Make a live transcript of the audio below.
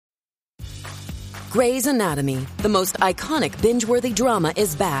Grey's Anatomy, the most iconic binge-worthy drama,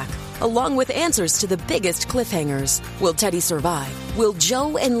 is back, along with answers to the biggest cliffhangers. Will Teddy survive? Will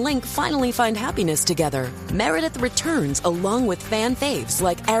Joe and Link finally find happiness together? Meredith returns along with fan faves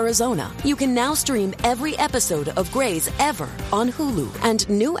like Arizona. You can now stream every episode of Grey's ever on Hulu, and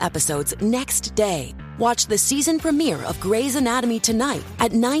new episodes next day. Watch the season premiere of Grey's Anatomy tonight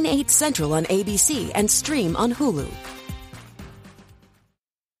at 9/8 Central on ABC and stream on Hulu.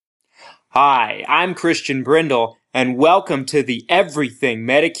 Hi, I'm Christian Brindle, and welcome to the Everything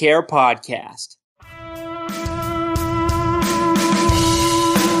Medicare podcast.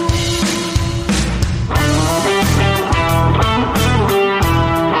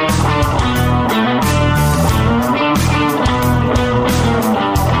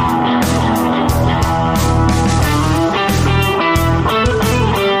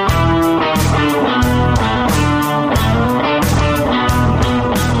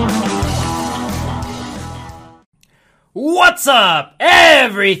 What's up,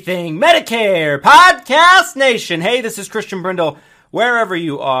 Everything Medicare Podcast Nation? Hey, this is Christian Brindle, wherever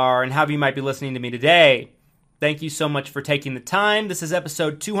you are and however you might be listening to me today. Thank you so much for taking the time. This is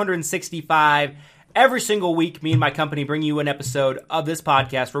episode 265. Every single week, me and my company bring you an episode of this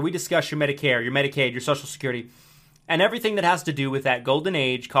podcast where we discuss your Medicare, your Medicaid, your Social Security, and everything that has to do with that golden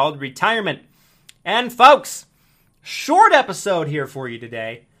age called retirement. And folks, short episode here for you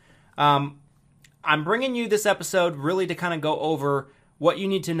today. I'm bringing you this episode really to kind of go over what you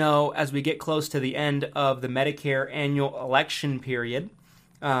need to know as we get close to the end of the Medicare annual election period.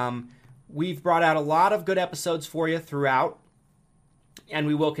 We've brought out a lot of good episodes for you throughout, and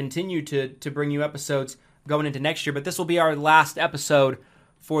we will continue to bring you episodes going into next year, but this will be our last episode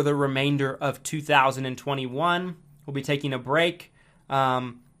for the remainder of 2021. We'll be taking a break.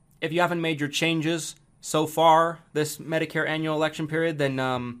 If you haven't made your changes so far this Medicare annual election period, then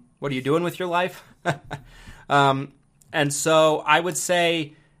what are you doing with your life? And so I would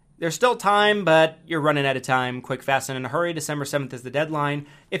say there's still time, but you're running out of time. Quick, fast, and in a hurry. December 7th is the deadline.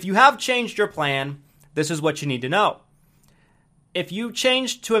 If you have changed your plan, this is what you need to know. If you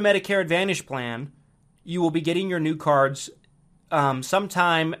changed to a Medicare Advantage plan, you will be getting your new cards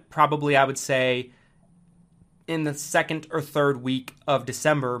sometime, probably I would say, in the second or third week of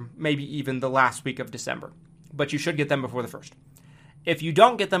December, maybe even the last week of December. But you should get them before the 1st. If you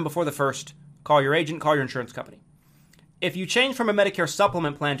don't get them before the 1st, call your agent, call your insurance company. If you change from a Medicare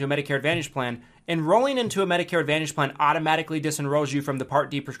supplement plan to a Medicare Advantage plan, enrolling into a Medicare Advantage plan automatically disenrolls you from the Part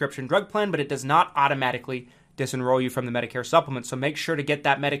D prescription drug plan, but it does not automatically disenroll you from the Medicare supplement. So make sure to get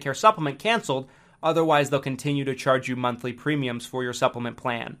that Medicare supplement canceled. Otherwise, they'll continue to charge you monthly premiums for your supplement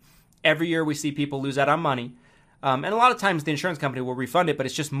plan. Every year we see people lose out on money. And a lot of times the insurance company will refund it, but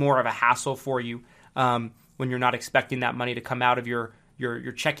it's just more of a hassle for you when you're not expecting that money to come out of your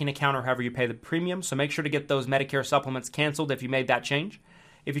checking account or however you pay the premium. So make sure to get those Medicare supplements canceled if you made that change.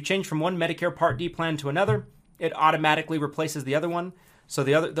 If you change from one Medicare Part D plan to another, it automatically replaces the other one. So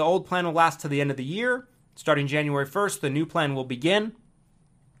the old plan will last to the end of the year. Starting January 1st, the new plan will begin.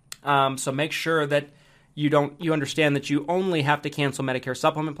 So make sure that you understand that you only have to cancel Medicare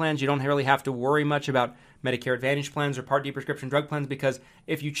supplement plans. You don't really have to worry much about Medicare Advantage plans or Part D prescription drug plans, because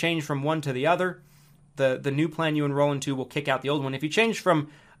if you change from one to the other, the new plan you enroll into will kick out the old one. If you change from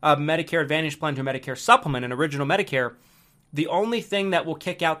a Medicare Advantage plan to a Medicare supplement, an original Medicare, the only thing that will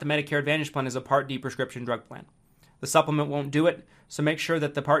kick out the Medicare Advantage plan is a Part D prescription drug plan. The supplement won't do it, so make sure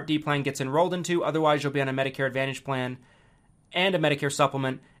that the Part D plan gets enrolled into. Otherwise, you'll be on a Medicare Advantage plan and a Medicare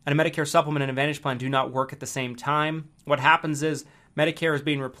supplement, and a Medicare supplement and Advantage plan do not work at the same time. What happens is Medicare is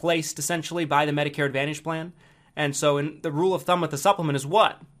being replaced essentially by the Medicare Advantage plan, and so the rule of thumb with the supplement is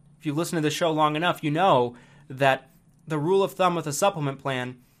what? If you listen to the show long enough, you know that the rule of thumb with a supplement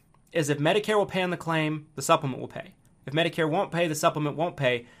plan is if Medicare will pay on the claim, the supplement will pay. If Medicare won't pay, the supplement won't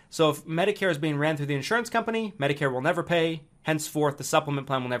pay. So if Medicare is being ran through the insurance company, Medicare will never pay. Henceforth, the supplement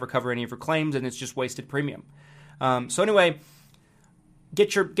plan will never cover any of your claims, and it's just wasted premium. So anyway,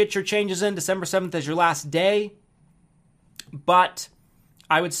 get your changes in. December 7th is your last day. But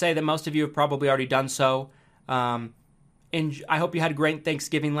I would say that most of you have probably already done so. And I hope you had a great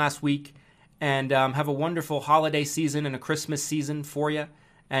Thanksgiving last week, and have a wonderful holiday season and a Christmas season for you.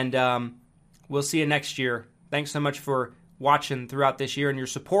 And we'll see you next year. Thanks so much for watching throughout this year and your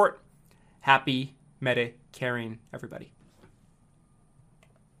support. Happy Medicaring, everybody.